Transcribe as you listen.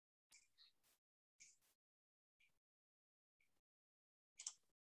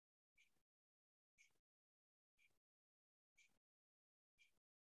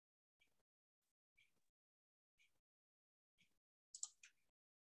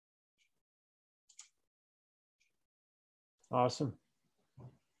Awesome.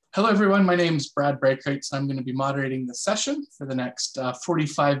 Hello, everyone. My name is Brad Breakrights. I'm going to be moderating the session for the next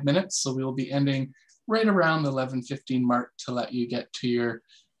 45 minutes. So we will be ending right around the 11:15 mark to let you get to your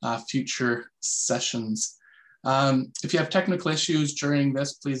future sessions. If you have technical issues during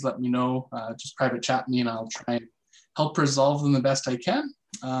this, please let me know. Just private chat me and I'll try and help resolve them the best I can.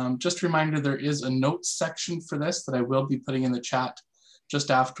 Just a reminder, there is a notes section for this that I will be putting in the chat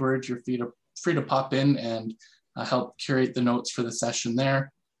just afterwards. You're free to pop in and help curate the notes for the session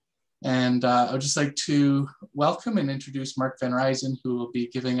there. And I would just like to welcome and introduce Mark Van Ryzen, who will be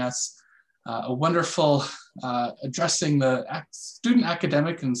giving us a wonderful addressing the student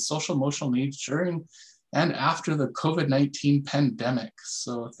academic and social emotional needs during and after the COVID-19 pandemic.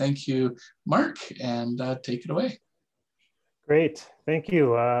 So thank you, Mark, and take it away. Great, thank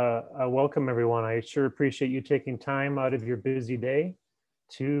you. Welcome everyone. I sure appreciate you taking time out of your busy day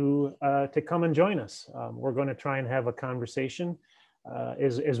to come and join us. We're going to try and have a conversation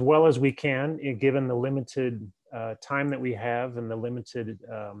as well as we can, given the limited time that we have and the limited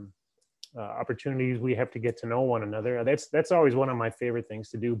opportunities we have to get to know one another. That's always one of my favorite things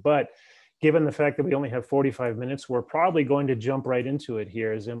to do. But given the fact that we only have 45 minutes, we're probably going to jump right into it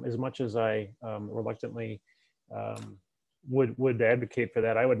here. As much as I reluctantly would advocate for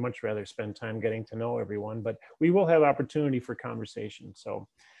that, I would much rather spend time getting to know everyone. But we will have opportunity for conversation. So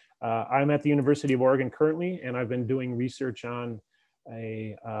I'm at the University of Oregon currently, and I've been doing research on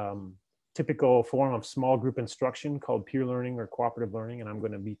a typical form of small group instruction called peer learning or cooperative learning. And I'm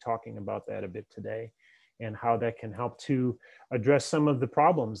going to be talking about that a bit today and how that can help to address some of the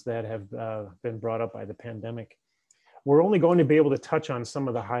problems that have been brought up by the pandemic. We're only going to be able to touch on some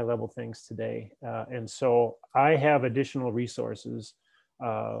of the high level things today. And so I have additional resources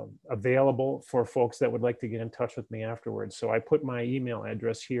available for folks that would like to get in touch with me afterwards. So I put my email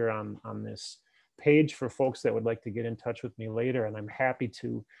address here on this page for folks that would like to get in touch with me later, and I'm happy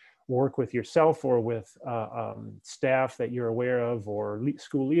to work with yourself or with staff that you're aware of or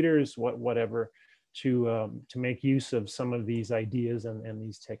school leaders, whatever, to make use of some of these ideas and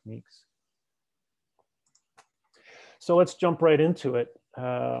these techniques. So let's jump right into it.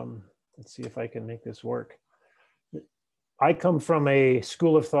 Let's see if I can make this work. I come from a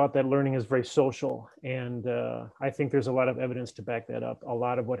school of thought that learning is very social, and I think there's a lot of evidence to back that up. A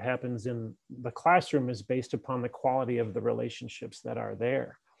lot of what happens in the classroom is based upon the quality of the relationships that are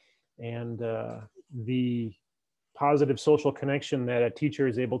there, and the positive social connection that a teacher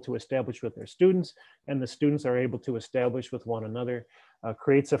is able to establish with their students and the students are able to establish with one another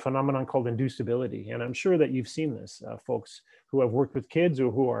creates a phenomenon called inducibility. And I'm sure that you've seen this, folks who have worked with kids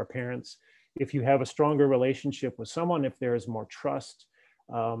or who are parents. If you have a stronger relationship with someone, if there is more trust,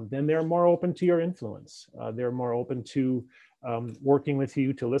 then they're more open to your influence. They're more open to working with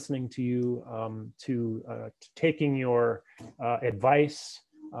you, to listening to you, to taking your advice,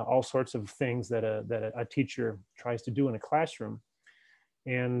 all sorts of things that a teacher tries to do in a classroom.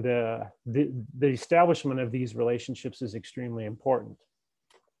 And the establishment of these relationships is extremely important.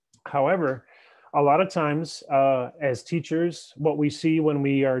 However, a lot of times as teachers, what we see when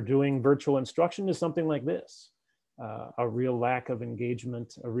we are doing virtual instruction is something like this. A real lack of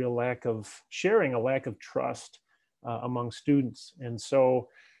engagement, a real lack of sharing, a lack of trust among students. And so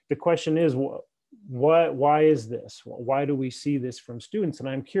the question is, why is this? Why do we see this from students? And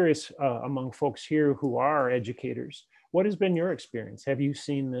I'm curious among folks here who are educators, what has been your experience? Have you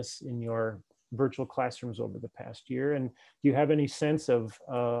seen this in your virtual classrooms over the past year? And do you have any sense of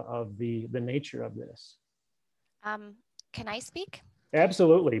the nature of this? Can I speak?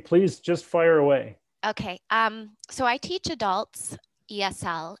 Absolutely. Please just fire away. Okay. So I teach adults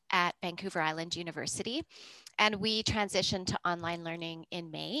ESL at Vancouver Island University, and we transitioned to online learning in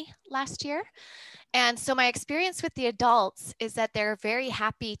May last year. And so my experience with the adults is that they're very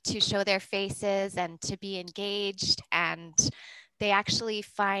happy to show their faces and to be engaged, and they actually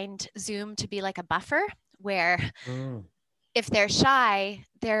find Zoom to be like a buffer where if they're shy,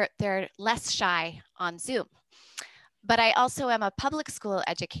 they're less shy on Zoom. But I also am a public school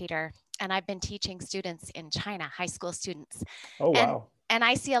educator, and I've been teaching students in China, high school students. Oh, wow. And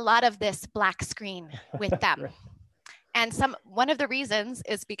I see a lot of this black screen with them. Right. And one of the reasons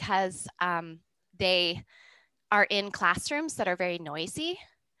is because they are in classrooms that are very noisy.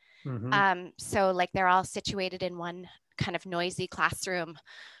 Mm-hmm. So like they're all situated in one kind of noisy classroom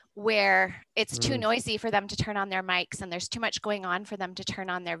where it's too noisy for them to turn on their mics, and there's too much going on for them to turn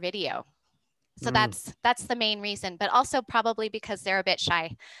on their video. So that's the main reason, but also probably because they're a bit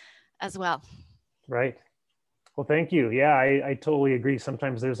shy as well. Right. Well, thank you. Yeah, I totally agree.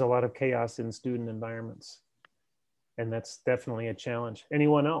 Sometimes there's a lot of chaos in student environments, and that's definitely a challenge.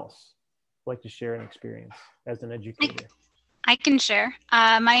 Anyone else like to share an experience as an educator? I can share.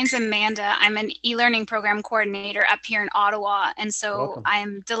 My name's Amanda. I'm an e-learning program coordinator up here in Ottawa. And so Welcome.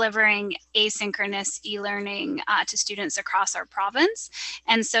 I'm delivering asynchronous e-learning to students across our province.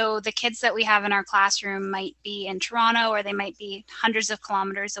 And so the kids that we have in our classroom might be in Toronto, or they might be hundreds of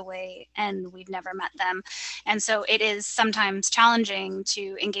kilometers away and we've never met them. And so it is sometimes challenging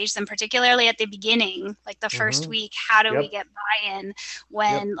to engage them, particularly at the beginning, like the first week. How do we get buy-in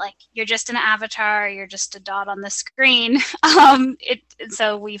when like you're just an avatar, you're just a dot on the screen?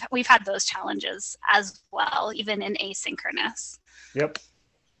 So we've had those challenges as well, even in asynchronous. Yep.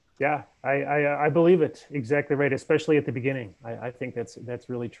 Yeah, I believe it. Exactly right. Especially at the beginning. I think that's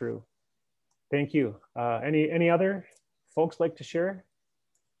really true. Thank you. Any other folks like to share?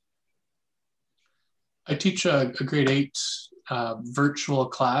 I teach a grade 8 virtual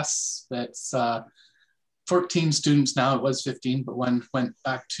class that's 14 students now. It was 15, but went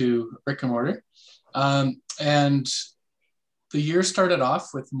back to brick and mortar. And the year started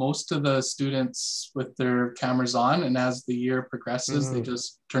off with most of the students with their cameras on, and as the year progresses, they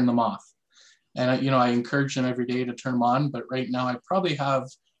just turn them off. And I encourage them every day to turn them on, but right now I probably have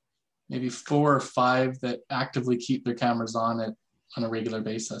maybe 4 or 5 that actively keep their cameras on a regular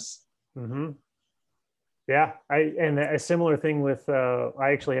basis. Yeah, and a similar thing with,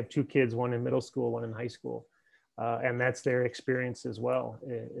 I actually have 2 kids, one in middle school, one in high school. And that's their experience as well,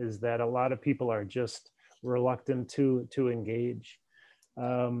 is that a lot of people are just reluctant to engage.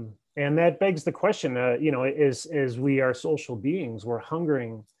 And that begs the question, as we are social beings, we're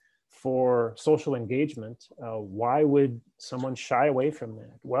hungering for social engagement. Why would someone shy away from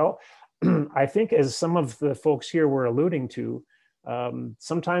that? Well, I think as some of the folks here were alluding to,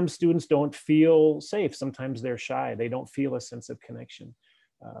 sometimes students don't feel safe. Sometimes they're shy. They don't feel a sense of connection.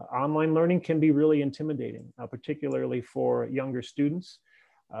 Online learning can be really intimidating, particularly for younger students.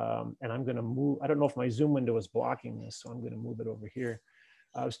 And I'm going to move, I don't know if my Zoom window is blocking this, so I'm going to move it over here.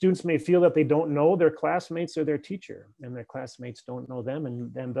 Students may feel that they don't know their classmates or their teacher, and their classmates don't know them.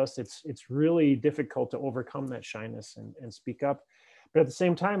 And thus it's really difficult to overcome that shyness and speak up. But at the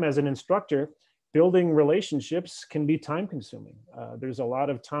same time, as an instructor, building relationships can be time consuming. There's a lot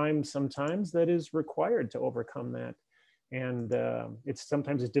of time sometimes that is required to overcome that. And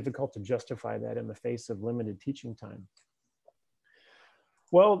sometimes it's difficult to justify that in the face of limited teaching time.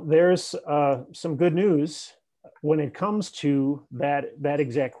 Well, there's some good news when it comes to that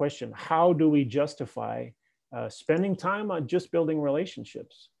exact question. How do we justify spending time on just building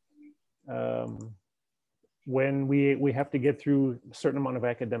relationships when we have to get through a certain amount of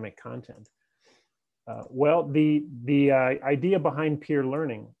academic content? Well, the idea behind peer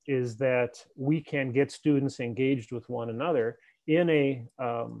learning is that we can get students engaged with one another in a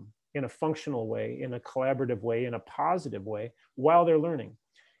functional way, in a collaborative way, in a positive way while they're learning.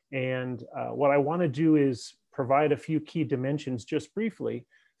 And what I want to do is provide a few key dimensions just briefly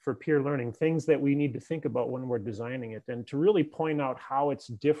for peer learning, things that we need to think about when we're designing it, and to really point out how it's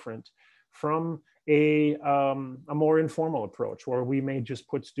different from a more informal approach, where we may just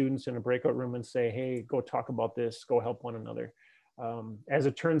put students in a breakout room and say, hey, go talk about this, go help one another. As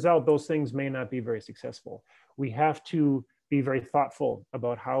it turns out, those things may not be very successful. We have to be very thoughtful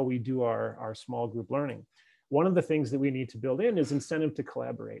about how we do our small group learning. One of the things that we need to build in is incentive to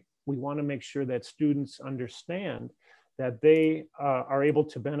collaborate. We want to make sure that students understand that they are able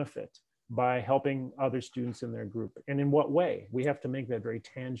to benefit by helping other students in their group. And in what way? We have to make that very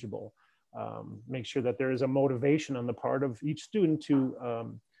tangible. Make sure that there is a motivation on the part of each student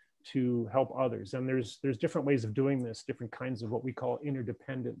to help others. And there's different ways of doing this, different kinds of what we call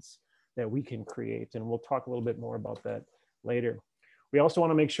interdependence that we can create. And we'll talk a little bit more about that later. We also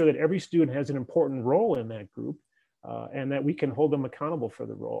want to make sure that every student has an important role in that group, and that we can hold them accountable for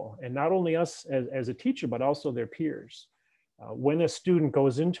the role. And not only us as a teacher, but also their peers. When a student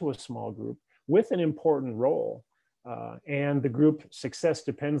goes into a small group with an important role, and the group success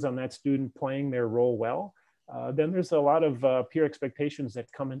depends on that student playing their role well, then there's a lot of peer expectations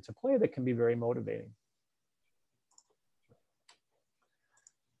that come into play that can be very motivating.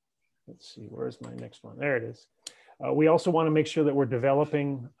 Let's see, where's my next one? There it is. We also want to make sure that we're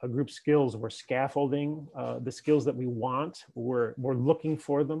developing group skills. We're scaffolding the skills that we want. We're looking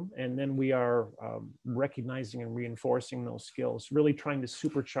for them, and then we are recognizing and reinforcing those skills, really trying to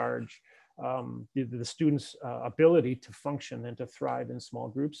supercharge the students' ability to function and to thrive in small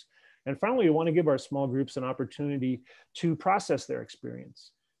groups. And finally, we want to give our small groups an opportunity to process their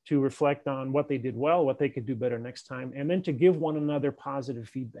experience, to reflect on what they did well, what they could do better next time, and then to give one another positive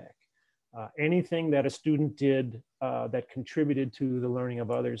feedback. Anything that a student did that contributed to the learning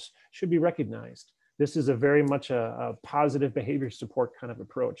of others should be recognized. This is a very much a positive behavior support kind of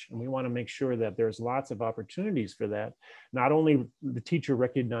approach. And we want to make sure that there's lots of opportunities for that, not only the teacher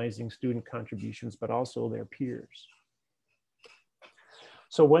recognizing student contributions, but also their peers.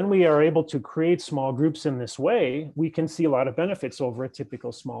 So when we are able to create small groups in this way, we can see a lot of benefits over a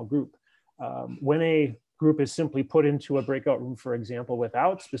typical small group. When a group is simply put into a breakout room, for example,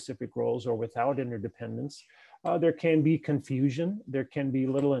 without specific roles or without interdependence, there can be confusion, there can be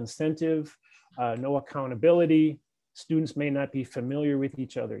little incentive, no accountability. Students may not be familiar with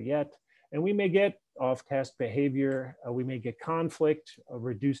each other yet, and we may get off-task behavior, we may get conflict,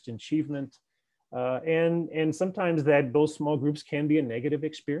 reduced achievement, and sometimes those small groups can be a negative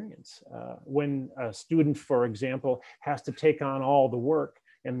experience. When a student, for example, has to take on all the work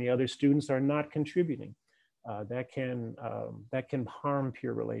and the other students are not contributing, that can harm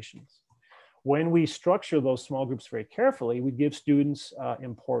peer relations. When we structure those small groups very carefully, we give students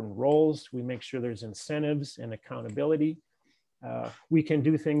important roles. We make sure there's incentives and accountability. We can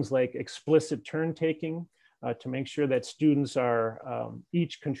do things like explicit turn taking to make sure that students are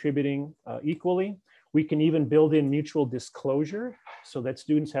each contributing equally. We can even build in mutual disclosure so that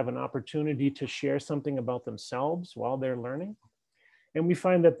students have an opportunity to share something about themselves while they're learning. And we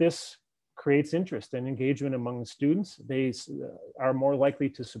find that this creates interest and engagement among the students. They are more likely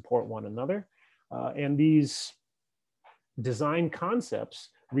to support one another. And these design concepts,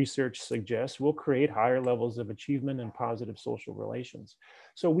 research suggests, will create higher levels of achievement and positive social relations.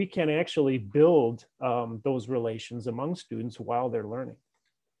 So we can actually build those relations among students while they're learning.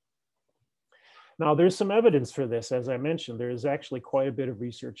 Now, there's some evidence for this. As I mentioned, there is actually quite a bit of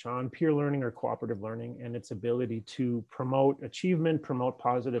research on peer learning or cooperative learning and its ability to promote achievement, promote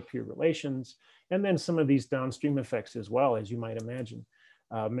positive peer relations, and then some of these downstream effects as well, as you might imagine,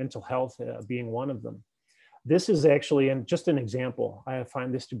 mental health being one of them. This is actually just an example. I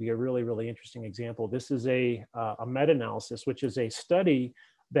find this to be a really, really interesting example. This is a meta-analysis, which is a study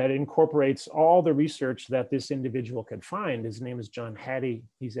that incorporates all the research that this individual could find. His name is John Hattie.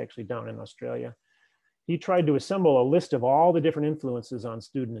 He's actually down in Australia. He tried to assemble a list of all the different influences on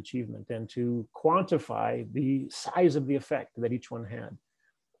student achievement and to quantify the size of the effect that each one had.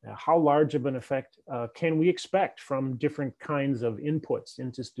 How large of an effect can we expect from different kinds of inputs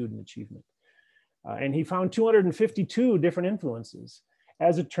into student achievement? And he found 252 different influences.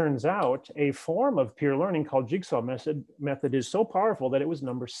 As it turns out, a form of peer learning called jigsaw method is so powerful that it was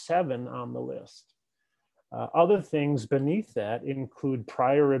number 7 on the list. Other things beneath that include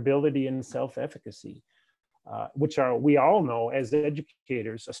prior ability and self-efficacy, which we all know as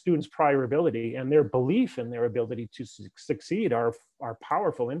educators, a student's prior ability and their belief in their ability to succeed are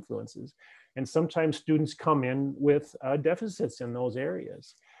powerful influences. And sometimes students come in with deficits in those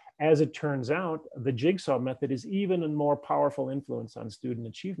areas. As it turns out, the jigsaw method is even a more powerful influence on student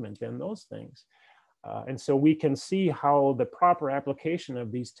achievement than those things. And so we can see how the proper application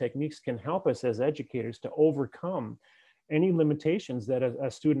of these techniques can help us as educators to overcome any limitations that a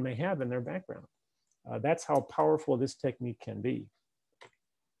student may have in their background. That's how powerful this technique can be.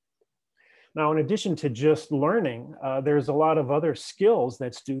 Now, in addition to just learning, there's a lot of other skills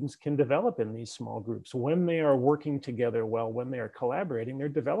that students can develop in these small groups. When they are working together well, when they are collaborating, they're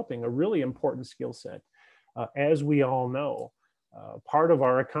developing a really important skill set. As we all know, part of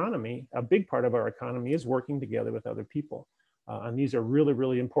our economy, a big part of our economy is working together with other people. And these are really,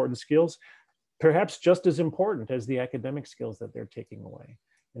 really important skills, perhaps just as important as the academic skills that they're taking away.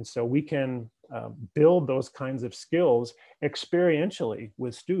 And so we can build those kinds of skills experientially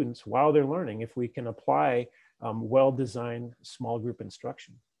with students while they're learning if we can apply well-designed small group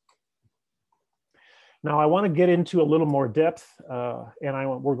instruction. Now, I want to get into a little more depth,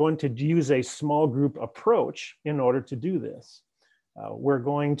 and we're going to use a small group approach in order to do this. We're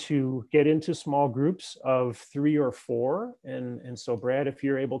going to get into small groups of 3 or 4. And so, Brad, if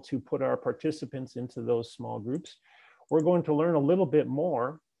you're able to put our participants into those small groups, we're going to learn a little bit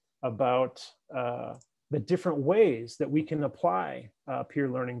more about the different ways that we can apply peer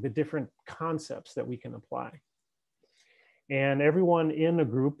learning, the different concepts that we can apply. And everyone in the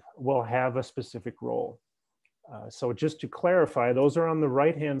group will have a specific role. So just to clarify, those are on the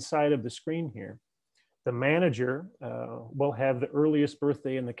right-hand side of the screen here. The manager will have the earliest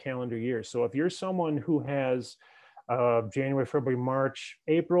birthday in the calendar year. So if you're someone who has January, February, March,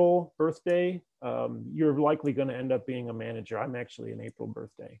 April birthday, you're likely going to end up being a manager. I'm actually an April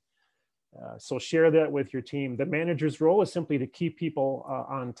birthday. So share that with your team. The manager's role is simply to keep people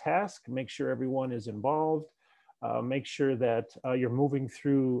on task, make sure everyone is involved, make sure that you're moving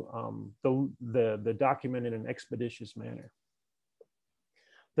through the document in an expeditious manner.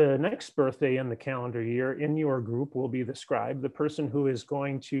 The next birthday in the calendar year in your group will be the scribe, the person who is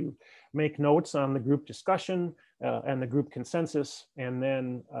going to make notes on the group discussion and the group consensus, and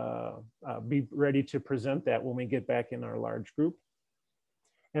then be ready to present that when we get back in our large group.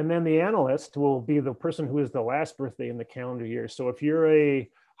 And then the analyst will be the person who is the last birthday in the calendar year. So if you're a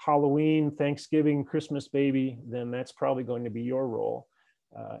Halloween, Thanksgiving, Christmas baby, then that's probably going to be your role.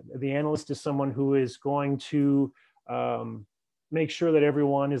 The analyst is someone who is going to make sure that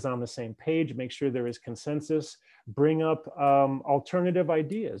everyone is on the same page, make sure there is consensus, bring up alternative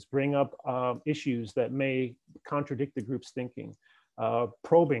ideas, bring up issues that may contradict the group's thinking,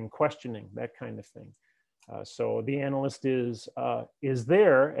 probing, questioning, that kind of thing. So the analyst is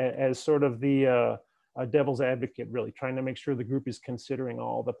there as sort of the devil's advocate, really trying to make sure the group is considering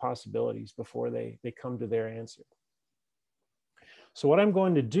all the possibilities before they come to their answer. So what I'm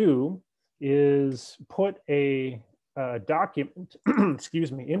going to do is put a document,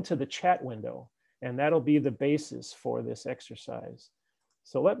 excuse me, into the chat window, and that'll be the basis for this exercise.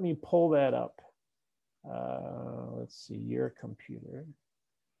 So let me pull that up. Let's see, your computer,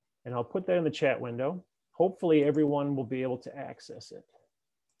 and I'll put that in the chat window. Hopefully everyone will be able to access it.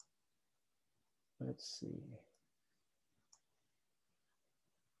 Let's see.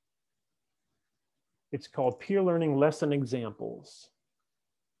 It's called Peer Learning Lesson Examples.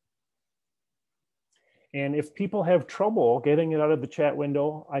 And if people have trouble getting it out of the chat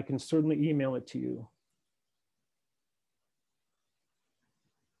window, I can certainly email it to you.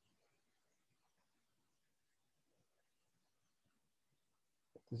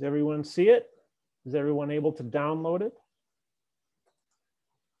 Does everyone see it? Is everyone able to download it?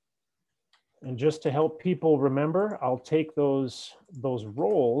 And just to help people remember, I'll take those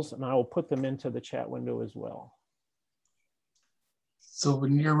roles and I will put them into the chat window as well. So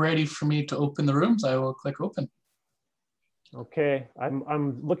when you're ready for me to open the rooms, I will click open. Okay,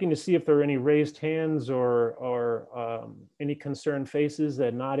 I'm looking to see if there are any raised hands or any concerned faces that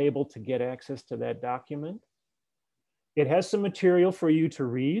are not able to get access to that document. It has some material for you to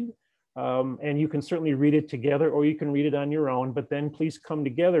read, and you can certainly read it together or you can read it on your own, but then please come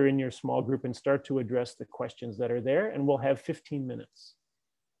together in your small group and start to address the questions that are there, and we'll have 15 minutes.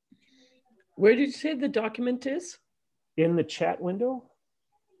 Where did you say the document is? In the chat window.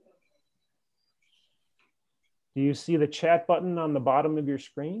 Do you see the chat button on the bottom of your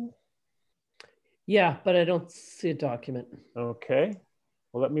screen? Yeah, but I don't see a document. Okay,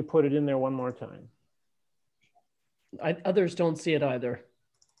 well, let me put it in there one more time. Others don't see it either.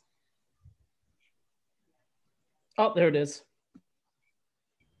 Oh, there it is.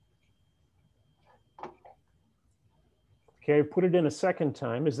 Okay, I put it in a second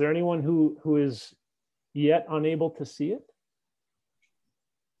time. Is there anyone who is yet unable to see it?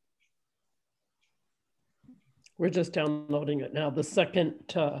 We're just downloading it now. The second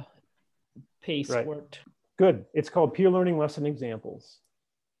paste worked. Good. It's called Peer Learning Lesson Examples.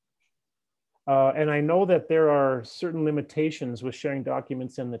 And I know that there are certain limitations with sharing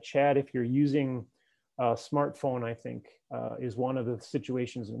documents in the chat. If you're using a smartphone, I think, is one of the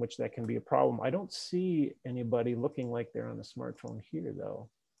situations in which that can be a problem. I don't see anybody looking like they're on a smartphone here, though.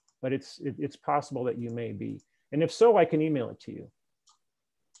 But it's possible that you may be. And if so, I can email it to you.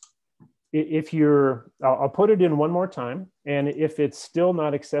 If you're, I'll put it in one more time. And if it's still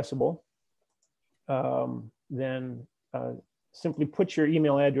not accessible, then simply put your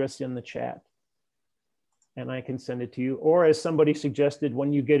email address in the chat and I can send it to you. Or as somebody suggested,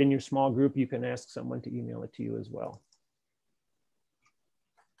 when you get in your small group, you can ask someone to email it to you as well.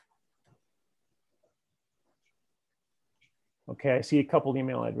 Okay, I see a couple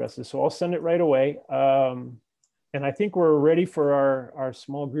email addresses, so I'll send it right away. And I think we're ready for our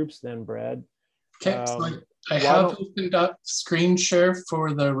small groups then, Brad. Okay, so I have opened up screen share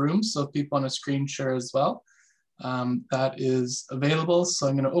for the room, so if people want to screen share as well, that is available. So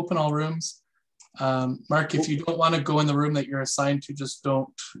I'm going to open all rooms. Mark, if you don't want to go in the room that you're assigned to, just don't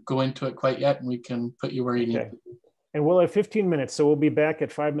go into it quite yet, and we can put you where you need to be. And we'll have 15 minutes, so we'll be back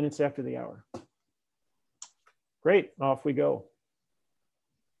at 5 minutes after the hour. Great, off we go.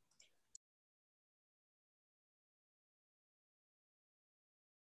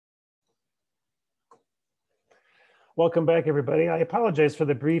 Welcome back, everybody. I apologize for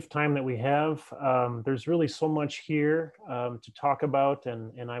the brief time that we have. There's really so much here to talk about,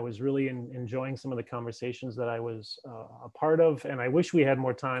 and I was really enjoying some of the conversations that I was a part of, and I wish we had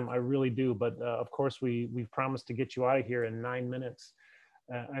more time. I really do, but of course, we've promised to get you out of here in 9 minutes.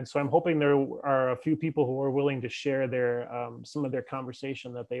 And so I'm hoping there are a few people who are willing to share their some of their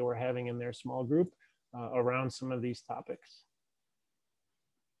conversation that they were having in their small group around some of these topics.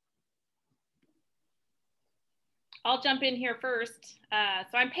 I'll jump in here first.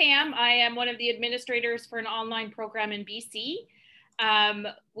 So I'm Pam. I am one of the administrators for an online program in BC.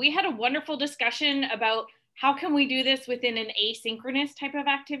 We had a wonderful discussion about how can we do this within an asynchronous type of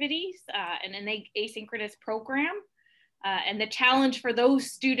activities and an asynchronous program. And the challenge for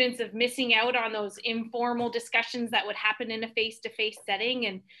those students of missing out on those informal discussions that would happen in a face-to-face setting,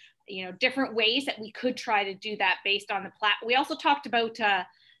 and different ways that we could try to do that based on the we also talked about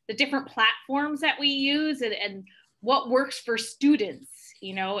the different platforms that we use and what works for students,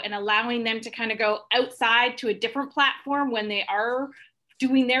 and allowing them to kind of go outside to a different platform when they are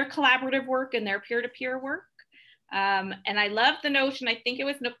doing their collaborative work and their peer-to-peer work. And I love the notion, I think it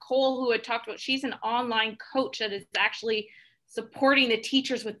was Nicole who had talked about, she's an online coach that is actually supporting the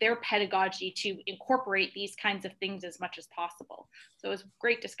teachers with their pedagogy to incorporate these kinds of things as much as possible. So it was a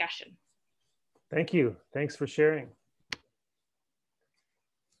great discussion. Thank you. Thanks for sharing.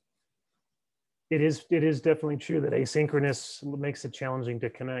 It is definitely true that asynchronous makes it challenging to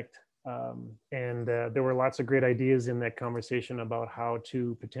connect. There were lots of great ideas in that conversation about how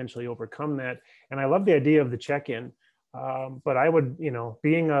to potentially overcome that. And I love the idea of the check-in. But I would,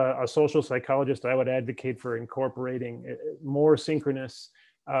 being a social psychologist, I would advocate for incorporating more synchronous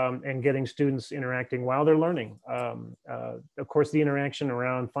and getting students interacting while they're learning. Of course, the interaction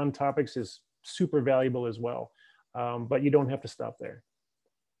around fun topics is super valuable as well, but you don't have to stop there.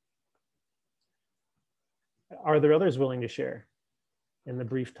 Are there others willing to share in the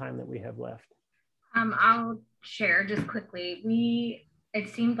brief time that we have left? I'll share just quickly. It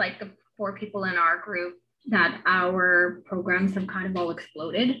seemed like the 4 people in our group that our programs have kind of all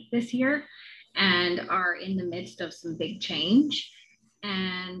exploded this year and are in the midst of some big change.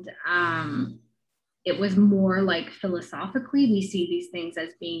 And it was more like philosophically, we see these things as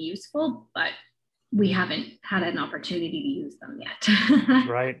being useful, but we haven't had an opportunity to use them yet.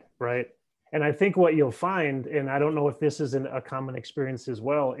 Right. And I think what you'll find, and I don't know if this is a common experience as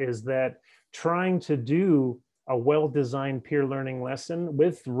well, is that trying to do a well-designed peer learning lesson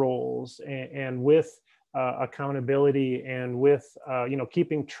with roles and with accountability and with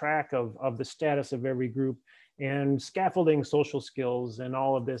keeping track of the status of every group and scaffolding social skills and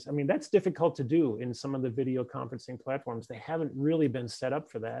all of this. I mean, that's difficult to do in some of the video conferencing platforms. They haven't really been set up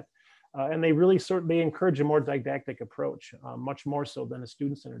for that. And they really they encourage a more didactic approach, much more so than a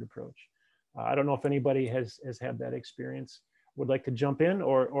student-centered approach. I don't know if anybody has had that experience, would like to jump in,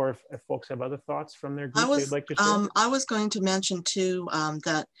 or if folks have other thoughts from their group they'd like to share. I was going to mention too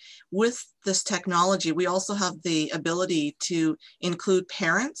that with this technology, we also have the ability to include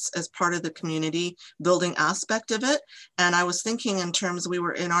parents as part of the community building aspect of it. And I was thinking in terms, we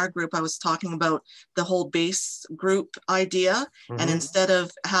were in our group, I was talking about the whole base group idea. And instead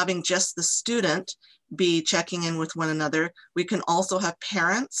of having just the student be checking in with one another, we can also have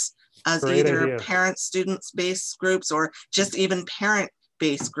parents as either parent students based groups or just even parent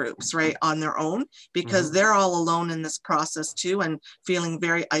based groups, right, on their own, because they're all alone in this process too and feeling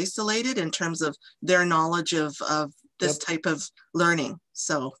very isolated in terms of their knowledge of this type of learning.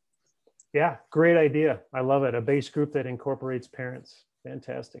 So yeah, great idea. I love it. A base group that incorporates parents.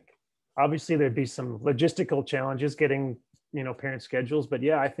 Fantastic. Obviously there'd be some logistical challenges getting parent schedules, but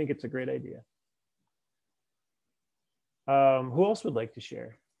yeah, I think it's a great idea. Who else would like to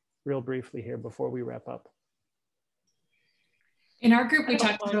share real briefly here before we wrap up? In our group, we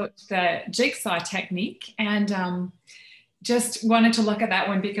talked about the jigsaw technique, and just wanted to look at that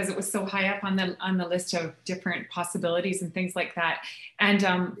one because it was so high up on the list of different possibilities and things like that.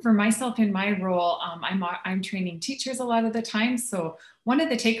 And for myself in my role, I'm training teachers a lot of the time. So one of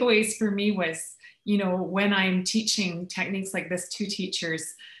the takeaways for me was, when I'm teaching techniques like this to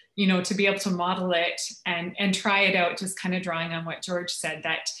teachers, to be able to model it and try it out, just kind of drawing on what George said,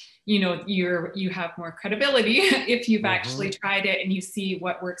 that you have more credibility if you've actually tried it and you see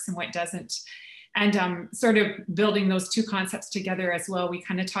what works and what doesn't. And sort of building those two concepts together as well. We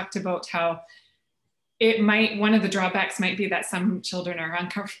kind of talked about how one of the drawbacks might be that some children are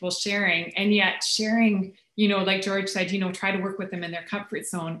uncomfortable sharing, and yet sharing, like George said, try to work with them in their comfort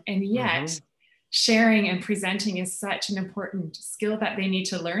zone. And yet sharing and presenting is such an important skill that they need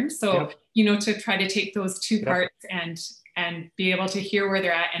to learn. So, to try to take those two parts and be able to hear where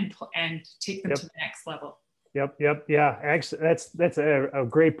they're at and take them to the next level. Yeah, actually, that's a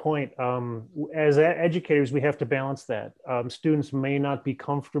great point. As educators, we have to balance that. Students may not be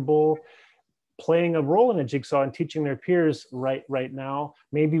comfortable playing a role in a jigsaw and teaching their peers right now.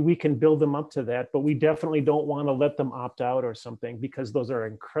 Maybe we can build them up to that, but we definitely don't want to let them opt out or something, because those are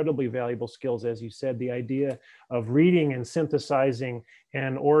incredibly valuable skills. As you said, the idea of reading and synthesizing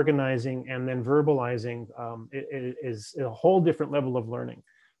and organizing and then verbalizing is a whole different level of learning.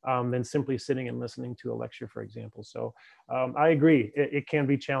 than simply sitting and listening to a lecture, for example. So I agree, it can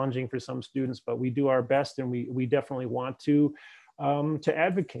be challenging for some students, but we do our best, and we definitely want to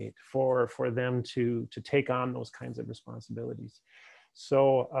advocate for them to take on those kinds of responsibilities.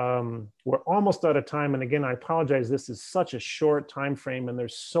 So we're almost out of time. And again, I apologize, this is such a short time frame and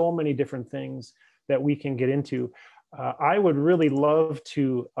there's so many different things that we can get into. I would really love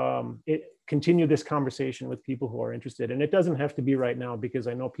to continue this conversation with people who are interested. And it doesn't have to be right now because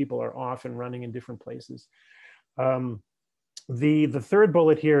I know people are off and running in different places. The third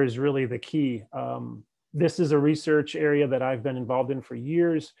bullet here is really the key. This is a research area that I've been involved in for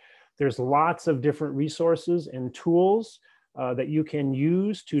years. There's lots of different resources and tools that you can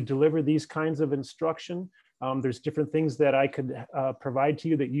use to deliver these kinds of instruction. There's different things that I could provide to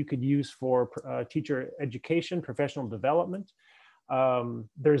you that you could use for teacher education, professional development.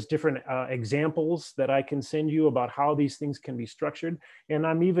 There's different examples that I can send you about how these things can be structured. And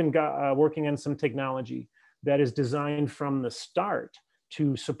I'm even working on some technology that is designed from the start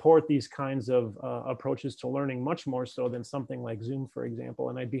to support these kinds of approaches to learning, much more so than something like Zoom, for example.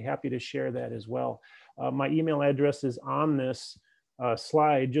 And I'd be happy to share that as well. My email address is on this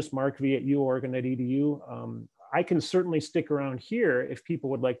slide, just markv@uoregon.edu. I can certainly stick around here if people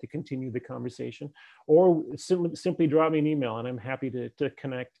would like to continue the conversation, or simply drop me an email and I'm happy to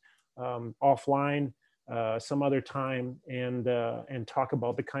connect offline some other time and talk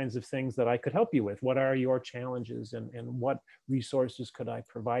about the kinds of things that I could help you with. What are your challenges, and what resources could I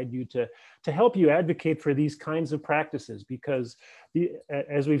provide you to help you advocate for these kinds of practices? Because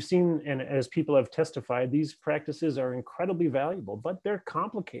as we've seen and as people have testified, these practices are incredibly valuable, but they're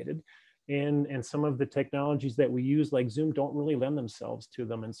complicated. And some of the technologies that we use, like Zoom, don't really lend themselves to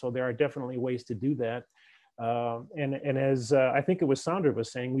them. And so there are definitely ways to do that. And as I think it was Sandra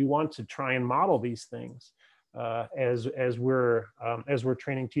was saying, we want to try and model these things as we're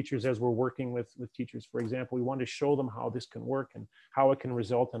training teachers, as we're working with teachers. For example, we want to show them how this can work and how it can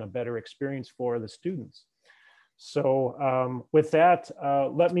result in a better experience for the students. So with that,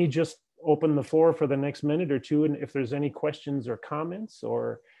 let me just open the floor for the next minute or two, and if there's any questions or comments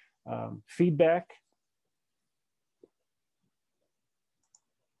or feedback.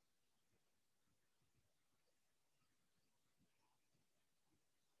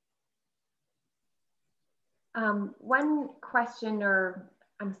 One question, or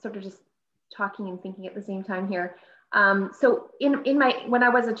I'm sort of just talking and thinking at the same time here. So when I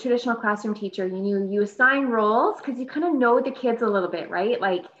was a traditional classroom teacher, you assign roles because you kind of know the kids a little bit, right?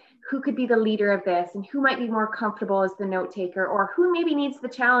 Like who could be the leader of this and who might be more comfortable as the note taker, or who maybe needs the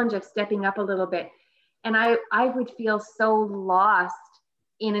challenge of stepping up a little bit. And I would feel so lost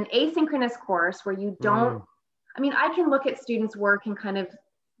in an asynchronous course where you don't, I mean, I can look at students' work and kind of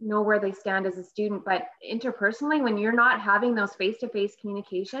know where they stand as a student, but interpersonally, when you're not having those face-to-face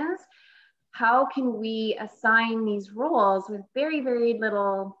communications, how can we assign these roles with very, very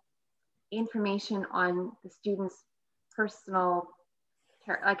little information on the student's personal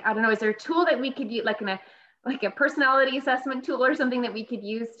care? Like, I don't know, is there a tool that we could use, like a personality assessment tool or something that we could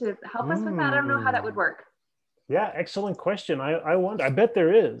use to help us with that? I don't know how that would work. Yeah, excellent question. I wonder, I bet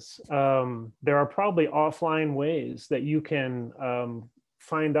there is. There are probably offline ways that you can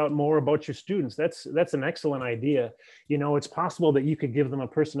find out more about your students. That's an excellent idea. It's possible that you could give them a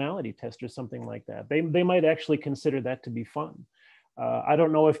personality test or something like that. They might actually consider that to be fun. I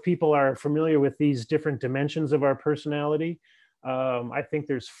don't know if people are familiar with these different dimensions of our personality. I think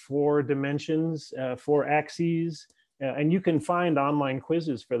there's 4 dimensions, 4 axes, and you can find online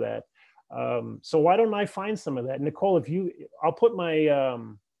quizzes for that. So why don't I find some of that? Nicole, I'll put my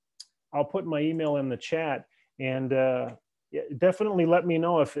email in the chat, and definitely let me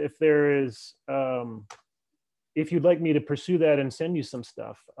know if there is, if you'd like me to pursue that and send you some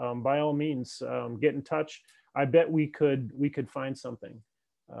stuff. By all means, get in touch. I bet we could find something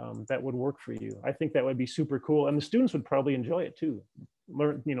that would work for you. I think that would be super cool, and the students would probably enjoy it too.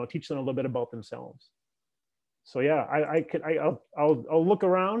 Learn, teach them a little bit about themselves. So yeah, I'll look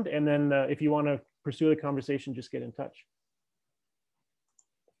around, and then if you want to pursue the conversation, just get in touch.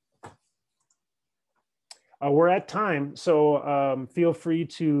 We're at time, so feel free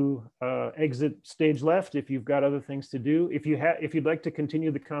to exit stage left if you've got other things to do. If you'd like to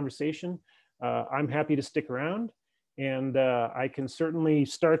continue the conversation, I'm happy to stick around, and I can certainly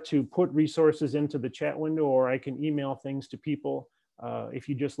start to put resources into the chat window, or I can email things to people if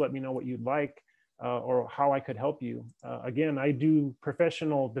you just let me know what you'd like or how I could help you. Again, I do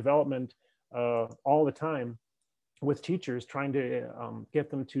professional development all the time with teachers, trying to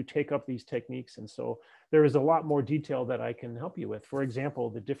get them to take up these techniques. And so there is a lot more detail that I can help you with. For example,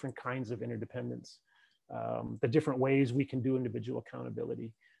 the different kinds of interdependence, the different ways we can do individual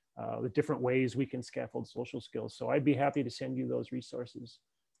accountability. the different ways we can scaffold social skills. So I'd be happy to send you those resources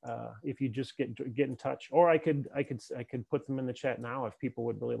if you just get in touch, or I could put them in the chat now if people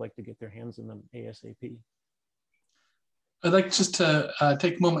would really like to get their hands in them ASAP. I'd like just to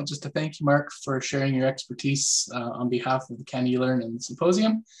take a moment just to thank you, Mark, for sharing your expertise on behalf of the Can eLearn and the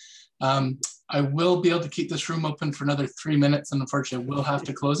Symposium. I will be able to keep this room open for another 3 minutes, and unfortunately, we'll have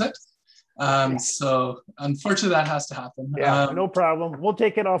to close it. So unfortunately, that has to happen. Yeah, no problem. We'll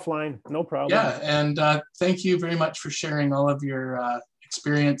take it offline. No problem. Yeah, and thank you very much for sharing all of your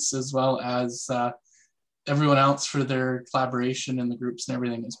experience, as well as everyone else for their collaboration in the groups and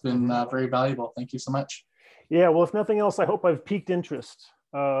everything. It's been very valuable. Thank you so much. Yeah, well, if nothing else, I hope I've piqued interest.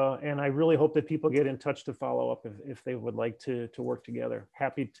 And I really hope that people get in touch to follow up if they would like to work together.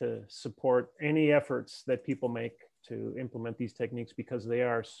 Happy to support any efforts that people make to implement these techniques, because they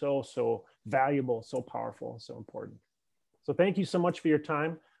are so valuable, so powerful, so important. So thank you so much for your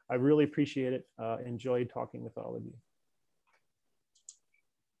time. I really appreciate it. Enjoyed talking with all of you.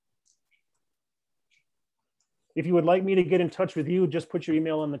 If you would like me to get in touch with you, just put your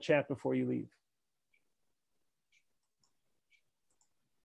email in the chat before you leave.